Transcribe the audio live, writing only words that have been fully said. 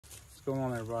What's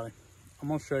going on, everybody? I'm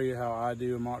gonna show you how I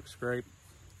do a mock scrape.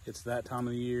 It's that time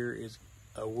of the year. It's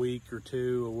a week or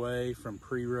two away from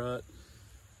pre-rut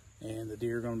and the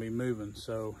deer are gonna be moving.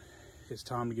 So it's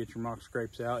time to get your mock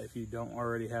scrapes out if you don't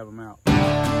already have them out.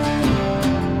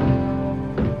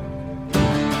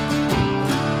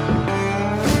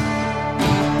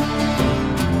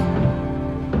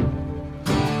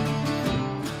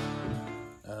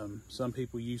 Some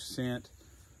people use scent.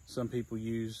 Some people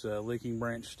use licking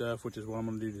branch stuff, which is what I'm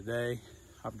going to do today.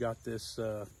 I've got this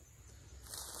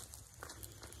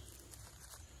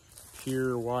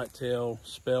pure whitetail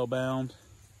Spellbound,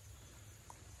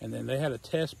 and then they had a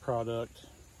test product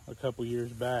a couple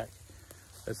years back.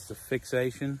 That's the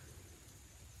fixation.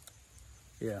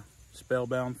 Yeah,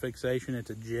 Spellbound fixation.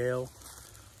 It's a gel,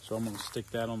 so I'm going to stick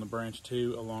that on the branch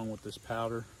too, along with this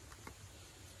powder.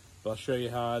 But I'll show you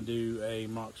how I do a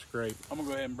mock scrape. I'm gonna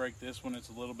go ahead and break this one. It's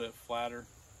a little bit flatter.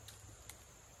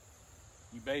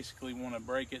 You basically want to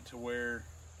break it to where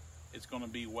it's gonna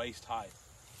be waist height.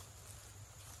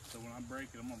 So when I break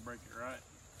it, I'm gonna break it right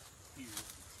here.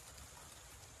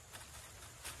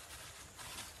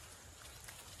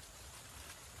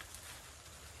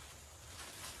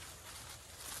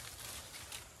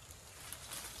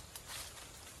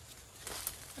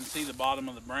 And see, the bottom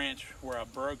of the branch where I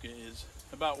broke it is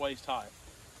about waist high.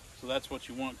 So that's what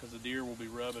you want, because the deer will be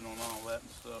rubbing on all that and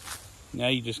stuff. Now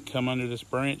you just come under this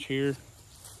branch here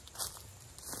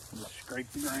and just scrape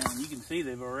the ground. You can see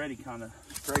they've already kind of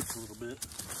scraped a little bit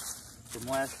from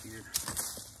last year.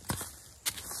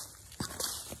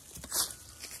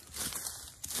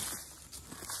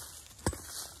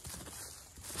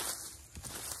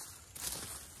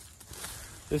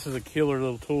 This is a killer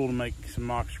little tool to make some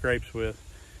mock scrapes with.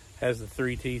 Has the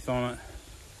 3 teeth on it.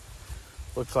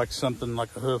 Looks like something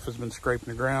like a hoof has been scraping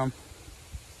the ground.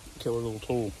 Killer little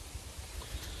tool.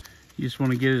 You just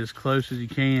want to get it as close as you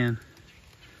can.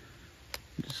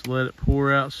 Just let it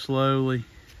pour out slowly.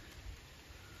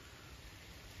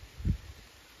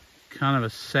 Kind of a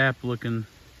sap looking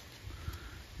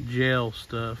gel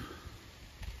stuff.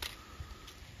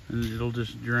 And it'll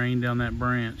just drain down that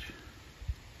branch.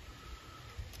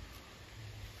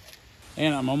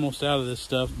 And I'm almost out of this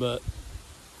stuff, but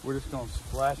we're just gonna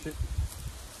splash it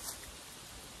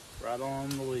right on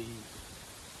the leaves.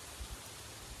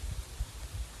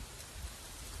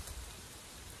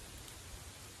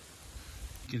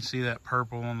 You can see that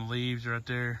purple on the leaves right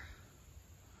there.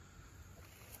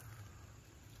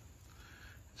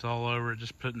 It's all over it,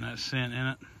 just putting that scent in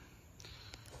it.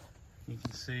 You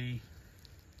can see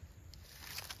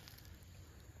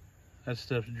that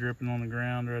stuff's dripping on the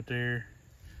ground right there.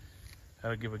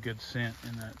 That'll give a good scent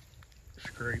in that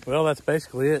scrape. Well, that's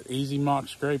basically it. Easy mock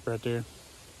scrape right there.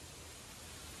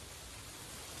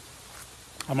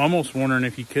 I'm almost wondering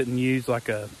if you couldn't use like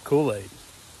a Kool-Aid.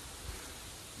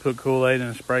 Put Kool-Aid in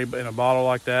a spray in a bottle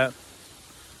like that.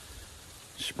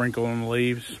 Sprinkle on the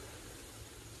leaves.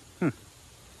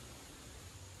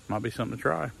 Might be something to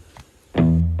try.